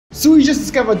So you just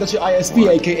discovered that your ISP,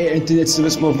 aka Internet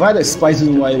Service Provider, spies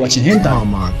on while watching hentai. Oh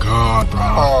my god, bro.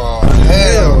 Oh,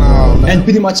 hell no, man. And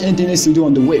pretty much anything else you do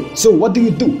on the web. So what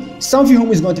do? Some of you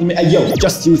homies gonna tell me, hey yo,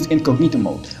 just use incognito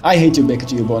mode. I hate to break it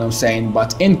to you, but what I'm saying,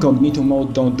 but incognito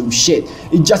mode don't do shit.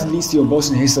 It just leads to your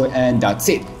browsing history and that's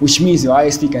it. Which means your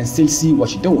ISP can still see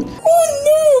what you're doing.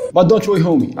 Oh no! But don't worry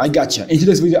homie, I gotcha. In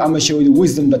today's video, I'm gonna show you the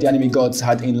wisdom that the anime gods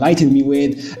had enlightened me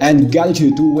with and guide you to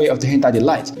the true way of the hentai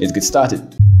delight. Let's get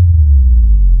started.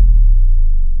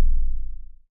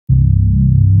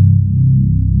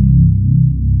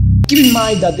 Keep in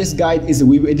mind that this guide is a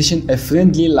Weeaboo edition, a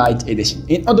friendly light edition.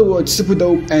 In other words, super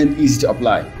dope and easy to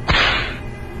apply.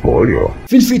 Oh yeah.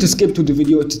 Feel free to skip to the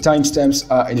video, the timestamps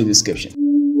are in the description.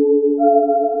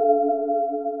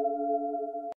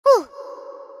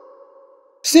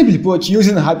 Simply put,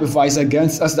 using a hypervisor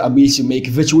grants us the ability to make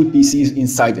virtual PCs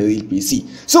inside a real PC.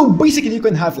 So basically you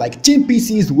can have like 10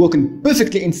 PCs working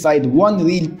perfectly inside one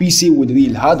real PC with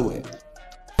real hardware.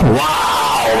 Wow!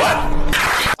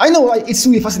 I know, right? It's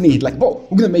really fascinating. Like, bro,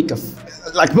 we're gonna make a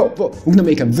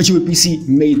virtual PC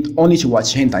made only to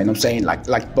watch hentai. You know what I'm saying?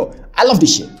 Like, bro, I love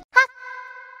this shit.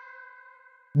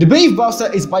 The Brave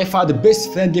browser is by far the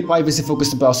best friendly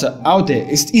privacy-focused browser out there.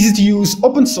 It's easy to use,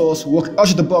 open source, work out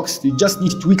of the box. You just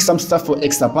need to tweak some stuff for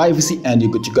extra privacy, and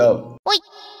you're good to go. Oi.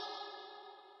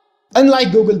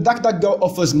 Unlike Google, Duckduckgo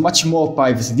offers much more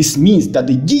privacy. This means that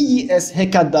the GES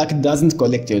hacker duck doesn't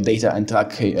collect your data and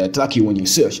track you when you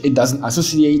search. It doesn't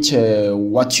associate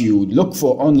what you look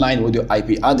for online with your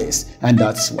IP address, and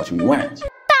that's what we want.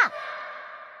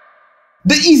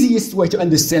 The easiest way to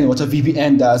understand what a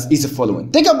VPN does is the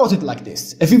following. Think about it like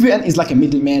this. A VPN is like a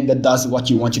middleman that does what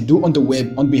you want to do on the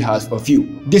web on behalf of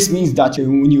you. This means that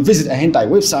when you visit a hentai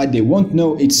website, they won't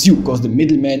know it's you because the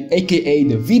middleman, aka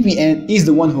the VPN, is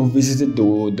the one who visited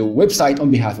the website on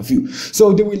behalf of you.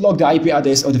 So they will log the IP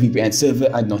address of the VPN server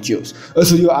and not yours.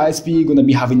 Also, your ISP gonna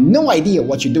be having no idea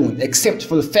what you're doing except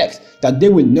for the fact that they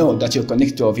will know that you're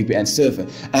connected to a VPN server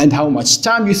and how much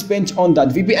time you spent on that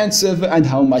VPN server and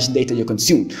how much data you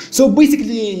consumed. So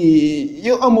basically,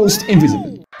 you're almost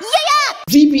invisible.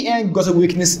 VPN got a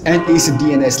weakness and it's a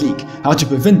DNS leak. How to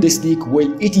prevent this leak?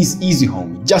 Well, it is easy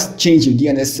homie. Just change your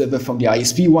DNS server from the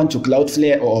ISP one to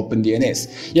Cloudflare or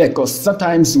OpenDNS. Yeah, because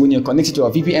sometimes when you're connected to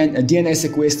a VPN, a DNS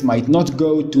request might not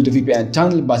go to the VPN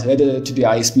tunnel but rather to the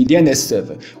ISP DNS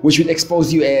server, which will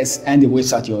expose you as and the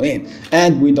website you're in.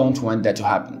 And we don't want that to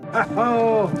happen.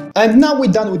 And now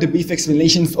we're done with the brief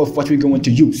explanations of what we're going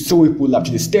to use. So we pull up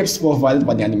to the steps provided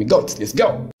by the anime gods. Let's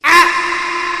go!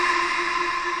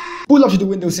 Pull up to the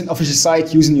Windows 10 official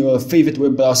site using your favorite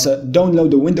web browser, download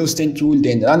the Windows 10 tool,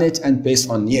 then run it and press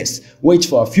on yes. Wait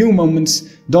for a few moments,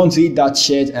 don't read that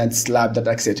shit and slap that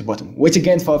accept button. Wait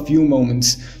again for a few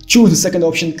moments, choose the second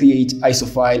option, create ISO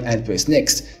file and press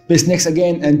next. Press next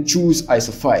again and choose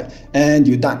ISO file and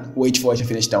you're done. Wait for it to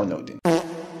finish downloading.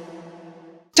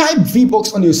 Type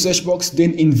vbox on your search box,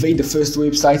 then invade the first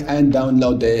website and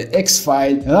download the X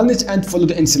file, run it and follow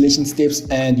the installation steps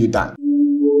and you're done.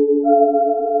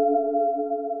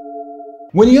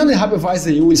 When you're on the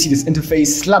hypervisor, you will see this interface.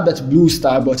 Slap that blue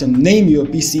star button, name your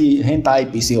PC, hentai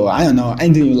PC, or I don't know,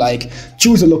 anything you like.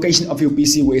 Choose the location of your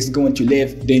PC where it's going to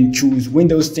live, then choose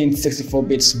Windows 10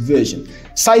 64-bits version.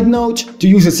 Side note, to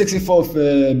use a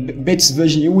 64-bits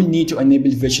version, you will need to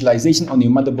enable virtualization on your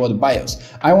motherboard BIOS.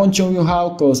 I won't show you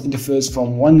how because it differs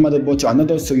from one motherboard to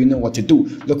another, so you know what to do.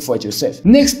 Look for it yourself.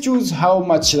 Next, choose how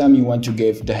much RAM you want to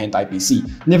give the hentai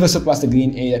PC. Never surpass the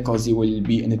green area because you will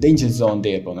be in a danger zone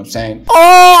there, but I'm saying.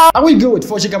 I will go with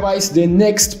 4 GB, then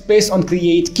next, press on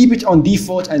create, keep it on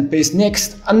default and press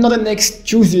next, another next,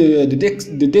 choose the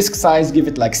disk size, give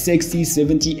it like 60,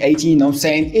 70, 80, you know what I'm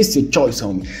saying, it's your choice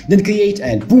homie. Then create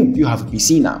and boom, you have a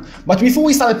PC now. But before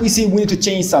we start a PC, we need to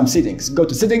change some settings. Go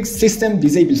to settings, system,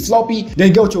 disable floppy,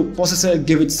 then go to processor,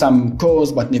 give it some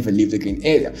cores but never leave the green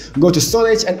area. Go to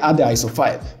storage and add the ISO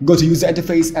file. Go to user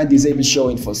interface and disable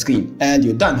showing full screen. And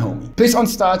you're done homie. Press on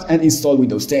start and install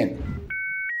Windows 10.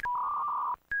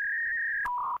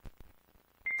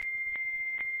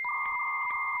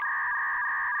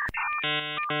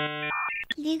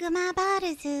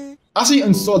 After you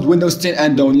installed Windows 10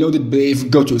 and downloaded Brave,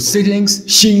 go to Settings,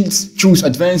 Shields, choose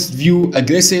Advanced, View,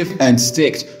 Aggressive and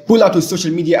Strict. Pull out to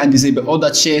social media and disable all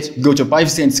that shit. Go to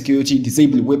Privacy and Security,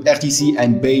 disable WebRTC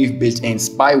and Brave built-in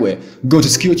spyware. Go to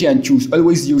Security and choose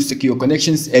Always Use Secure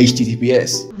Connections,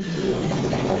 HTTPS.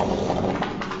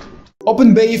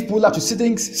 Open Brave, pull up to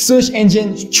Settings, Search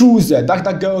Engine, choose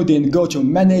Duckduckgo, then go to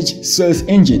Manage Search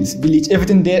Engines. Delete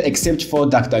everything there except for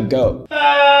Duckduckgo.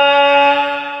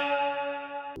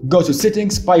 Go to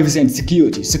settings, privacy and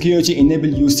security. Security enable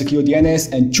use secure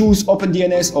DNS and choose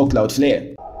OpenDNS or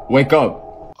Cloudflare. Wake up.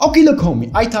 Okay, look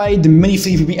homie, I tried many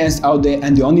free VPNs out there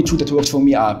and the only two that worked for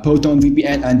me are Proton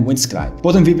VPN and Windscribe.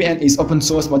 Proton VPN is open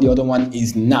source but the other one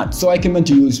is not, so I recommend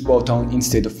to use Proton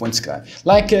instead of Windscribe.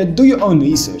 Like, do your own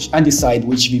research and decide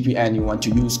which VPN you want to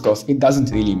use, cause it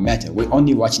doesn't really matter. We're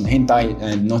only watching hentai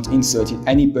and not inserting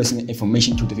any personal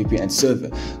information to the VPN server.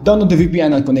 Download the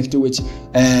VPN and connect to it,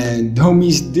 and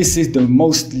homies, this is the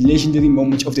most legendary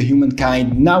moment of the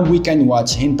humankind. Now we can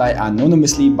watch hentai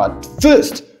anonymously, but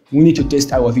first, we need to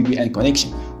test our VPN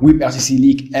connection. WebRTC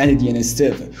leak and the DNS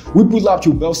server. We pull up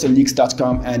to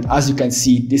browserleaks.com and as you can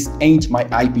see, this ain't my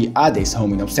IP address,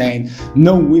 homie, you know what I'm saying?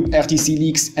 No WebRTC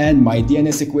leaks and my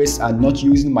DNS requests are not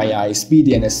using my ISP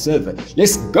DNS server.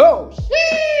 Let's go!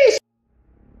 Sheesh!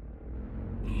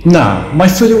 Now, my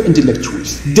fellow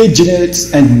intellectuals,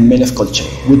 degenerates and men of culture,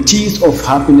 with tears of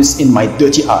happiness in my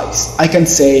dirty eyes, I can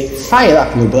say, fire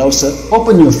up your browser,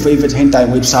 open your favorite hentai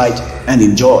website and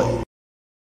enjoy.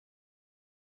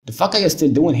 The fuck are you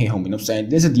still doing here, homie, you know what I'm saying?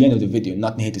 This is the end of the video,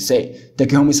 nothing here to say.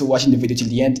 Thank you homies for watching the video till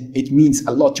the end. It means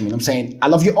a lot to me, you know what I'm saying? I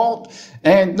love you all,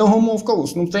 and no homo of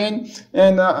course, you know what I'm saying?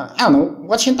 And I don't know,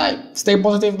 watch hentai, stay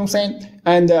positive, you know what I'm saying?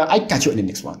 And I catch you in the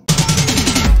next one.